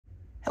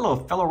Hello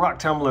fellow rock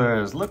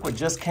tumblers, look what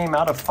just came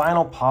out of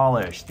final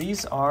polish.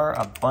 These are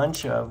a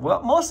bunch of,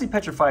 well, mostly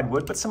petrified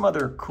wood, but some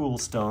other cool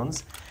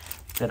stones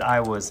that I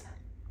was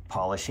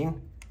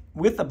polishing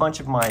with a bunch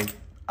of my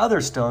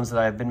other stones that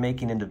I've been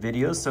making into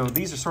videos. So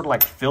these are sort of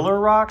like filler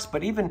rocks,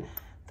 but even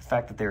the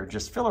fact that they're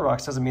just filler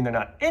rocks doesn't mean they're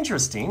not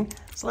interesting.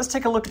 So let's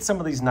take a look at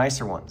some of these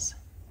nicer ones.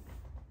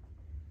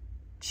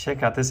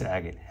 Check out this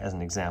agate as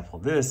an example.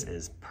 This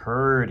is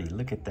pretty.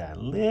 Look at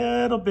that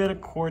little bit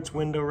of quartz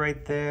window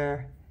right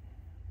there.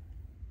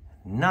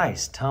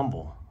 Nice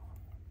tumble,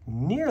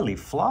 nearly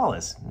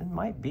flawless. It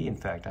might be, in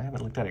fact. I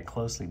haven't looked at it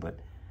closely, but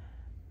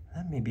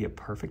that may be a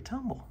perfect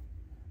tumble.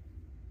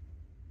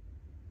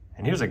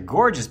 And here's a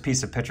gorgeous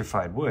piece of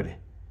petrified wood.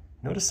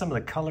 Notice some of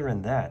the color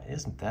in that.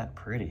 Isn't that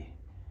pretty?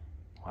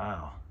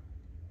 Wow,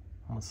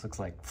 almost looks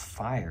like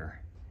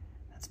fire.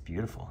 That's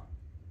beautiful.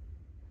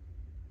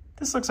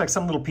 This looks like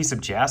some little piece of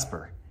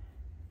jasper.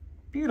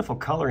 Beautiful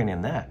coloring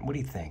in that. What do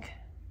you think?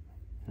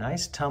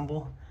 Nice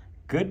tumble,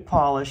 good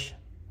polish.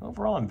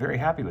 Overall, I'm very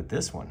happy with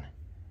this one.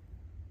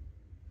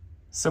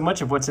 So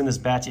much of what's in this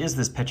batch is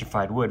this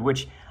petrified wood,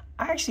 which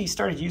I actually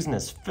started using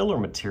as filler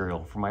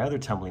material for my other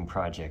tumbling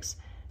projects.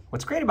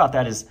 What's great about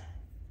that is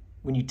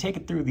when you take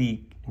it through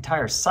the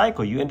entire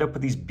cycle, you end up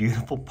with these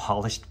beautiful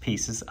polished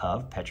pieces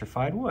of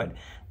petrified wood.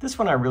 This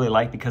one I really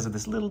like because of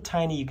this little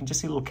tiny, you can just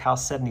see a little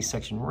chalcedony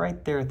section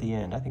right there at the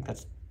end. I think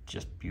that's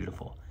just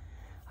beautiful.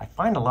 I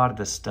find a lot of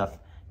this stuff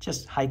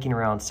just hiking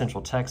around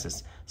Central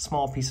Texas,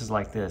 small pieces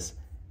like this,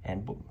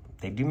 and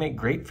they do make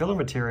great filler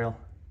material.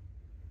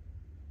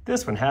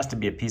 This one has to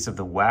be a piece of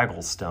the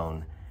waggle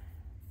stone.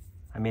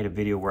 I made a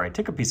video where I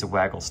took a piece of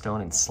waggle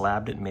stone and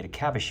slabbed it and made a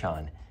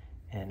cabochon.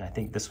 And I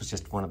think this was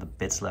just one of the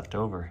bits left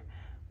over.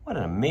 What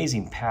an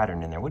amazing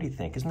pattern in there. What do you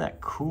think? Isn't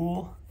that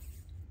cool?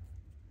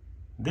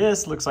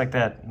 This looks like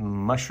that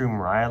mushroom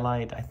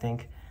rhyolite, I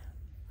think.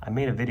 I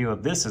made a video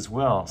of this as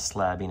well,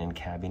 slabbing and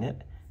cabbing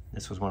it.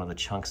 This was one of the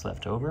chunks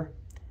left over.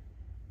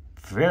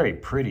 Very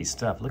pretty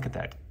stuff. Look at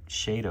that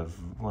shade of,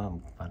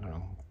 well, I don't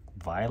know,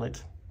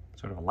 violet,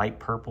 sort of a light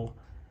purple.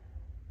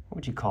 What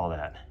would you call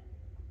that?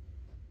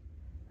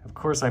 Of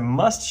course, I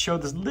must show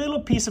this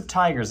little piece of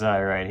tiger's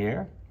eye right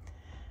here,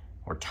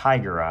 or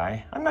tiger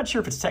eye. I'm not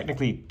sure if it's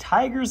technically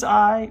tiger's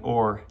eye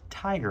or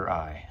tiger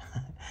eye.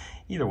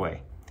 Either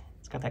way,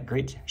 it's got that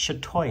great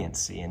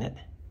chatoyancy in it.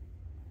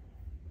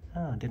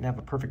 Oh, didn't have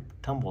a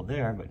perfect tumble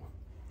there, but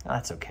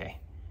that's okay.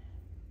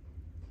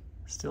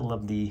 Still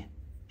love the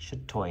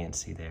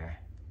chatoyancy there.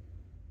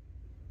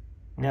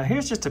 Now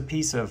here's just a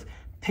piece of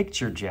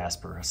picture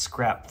jasper, a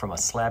scrap from a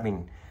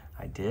slabbing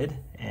I did,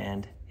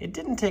 and it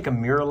didn't take a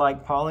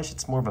mirror-like polish,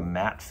 it's more of a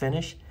matte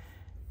finish.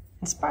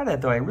 In spite of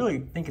that though, I really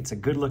think it's a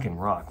good looking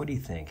rock. What do you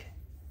think?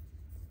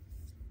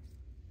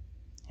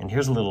 And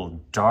here's a little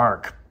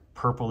dark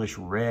purplish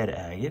red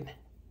agate.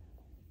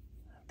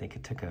 I think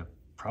it took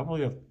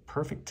probably a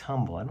perfect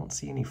tumble. I don't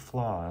see any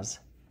flaws.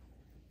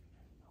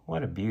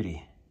 What a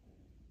beauty.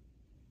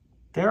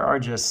 There are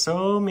just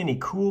so many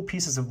cool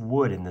pieces of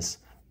wood in this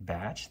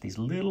batch, these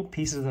little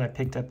pieces that I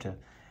picked up to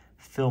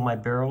fill my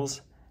barrels.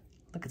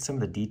 Look at some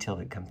of the detail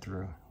that come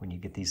through when you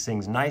get these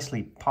things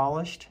nicely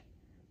polished.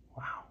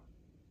 Wow.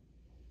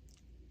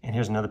 And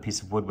here's another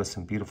piece of wood with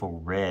some beautiful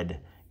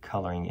red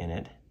coloring in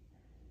it.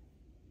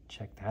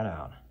 Check that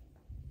out.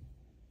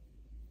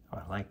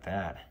 Oh, I like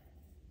that.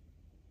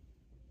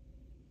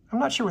 I'm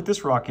not sure what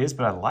this rock is,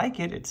 but I like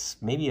it. It's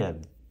maybe a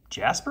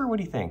jasper. What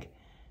do you think?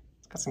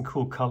 It's got some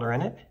cool color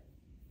in it.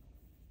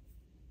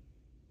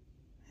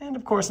 And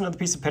of course, another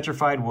piece of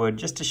petrified wood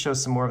just to show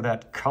some more of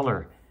that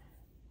color.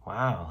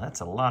 Wow,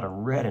 that's a lot of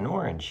red and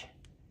orange.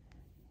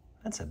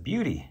 That's a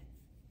beauty.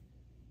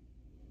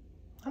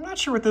 I'm not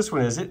sure what this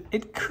one is.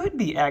 It could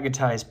be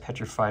agatized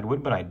petrified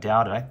wood, but I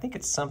doubt it. I think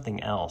it's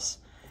something else.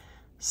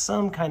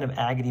 Some kind of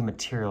agate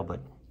material, but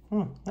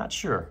not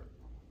sure.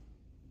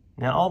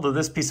 Now, although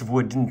this piece of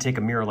wood didn't take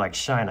a mirror-like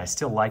shine, I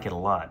still like it a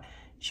lot.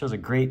 It shows a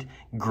great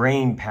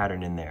grain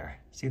pattern in there.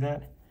 See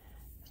that?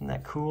 Isn't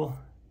that cool?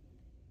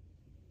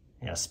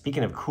 Yeah,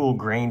 speaking of cool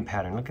grain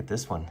pattern, look at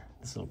this one,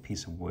 this little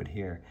piece of wood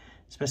here,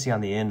 especially on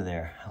the end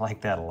there. I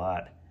like that a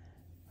lot.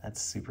 That's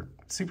super,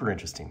 super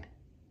interesting.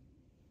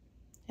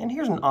 And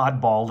here's an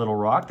oddball little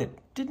rock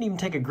that didn't even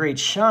take a great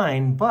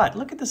shine, but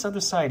look at this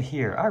other side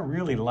here. I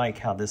really like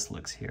how this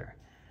looks here.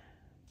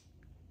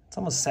 It's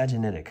almost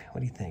sagenitic.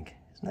 What do you think?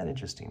 Isn't that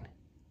interesting?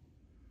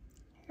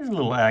 Here's a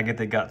little agate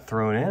that got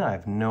thrown in. I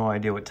have no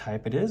idea what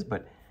type it is,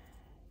 but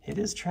it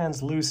is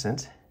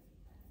translucent.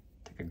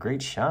 Took a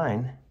great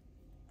shine.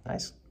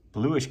 Nice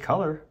bluish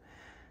color.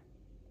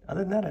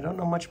 Other than that, I don't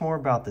know much more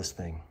about this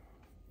thing.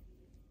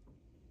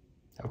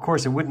 Of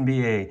course, it wouldn't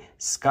be a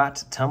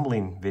Scott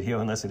tumbling video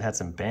unless it had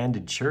some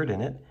banded shirt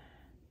in it.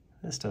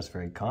 This stuff's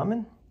very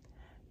common.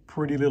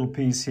 Pretty little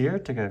piece here,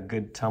 took a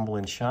good tumble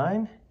and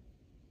shine.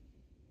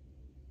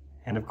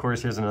 And of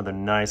course, here's another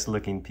nice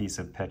looking piece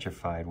of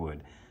petrified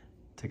wood.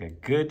 Took a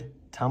good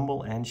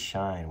tumble and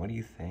shine. What do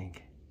you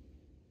think?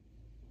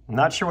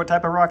 Not sure what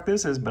type of rock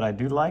this is, but I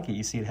do like it.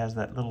 You see it has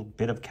that little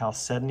bit of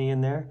chalcedony in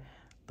there,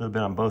 a little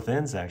bit on both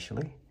ends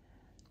actually.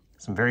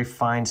 Some very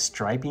fine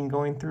striping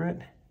going through it.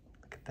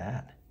 Look at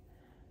that.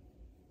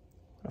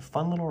 What a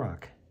fun little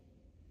rock.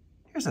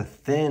 Here's a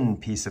thin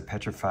piece of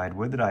petrified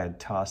wood that I had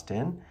tossed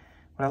in.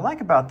 What I like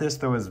about this,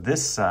 though, is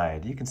this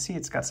side. You can see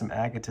it's got some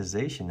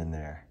agatization in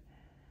there.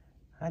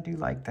 I do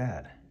like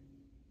that.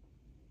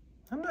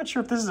 I'm not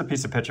sure if this is a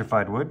piece of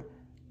petrified wood,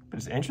 but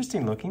it's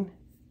interesting looking.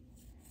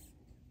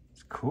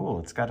 It's cool.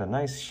 It's got a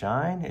nice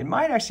shine. It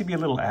might actually be a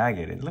little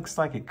agate. It looks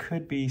like it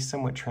could be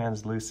somewhat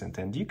translucent,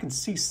 and you can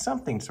see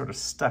something sort of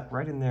stuck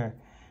right in there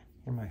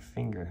near my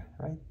finger.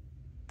 Right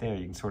there,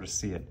 you can sort of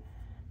see it.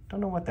 Don't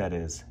know what that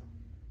is.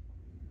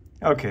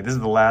 Okay, this is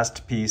the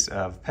last piece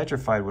of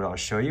petrified wood I'll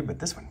show you, but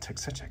this one took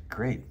such a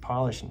great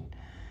polish, and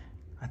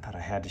I thought I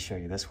had to show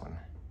you this one.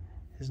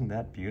 Isn't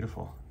that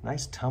beautiful?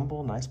 Nice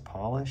tumble, nice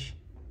polish.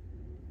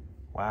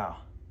 Wow,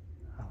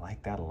 I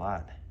like that a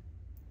lot.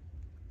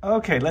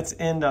 Okay, let's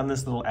end on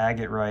this little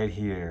agate right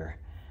here.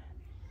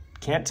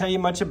 Can't tell you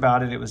much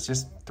about it. It was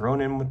just thrown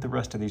in with the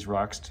rest of these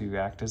rocks to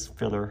act as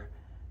filler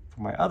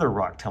for my other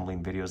rock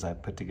tumbling videos I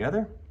put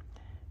together.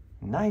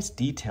 Nice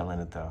detail in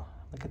it though.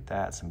 Look at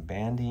that, some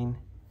banding.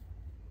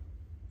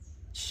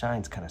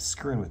 Shine's kind of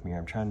screwing with me here.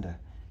 I'm trying to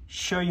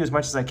show you as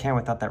much as I can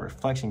without that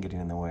reflection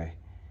getting in the way.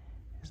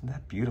 Isn't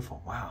that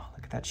beautiful? Wow,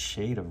 look at that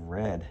shade of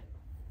red.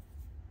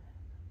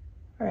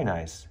 Very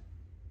nice.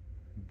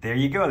 There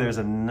you go. There's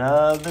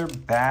another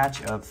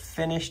batch of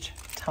finished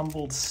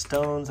tumbled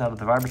stones out of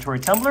the vibratory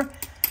tumbler.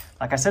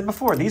 Like I said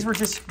before, these were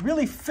just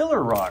really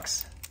filler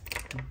rocks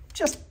to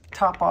just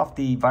top off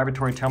the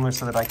vibratory tumbler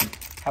so that I could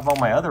have all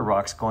my other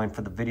rocks going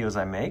for the videos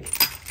I make.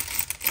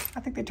 I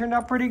think they turned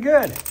out pretty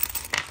good.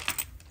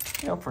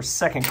 You know, for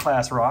second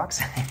class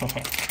rocks.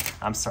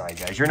 I'm sorry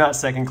guys, you're not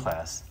second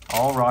class.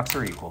 All rocks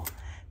are equal.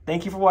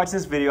 Thank you for watching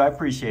this video, I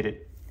appreciate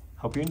it.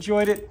 Hope you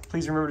enjoyed it.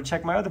 Please remember to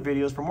check my other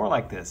videos for more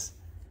like this.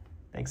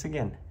 Thanks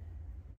again.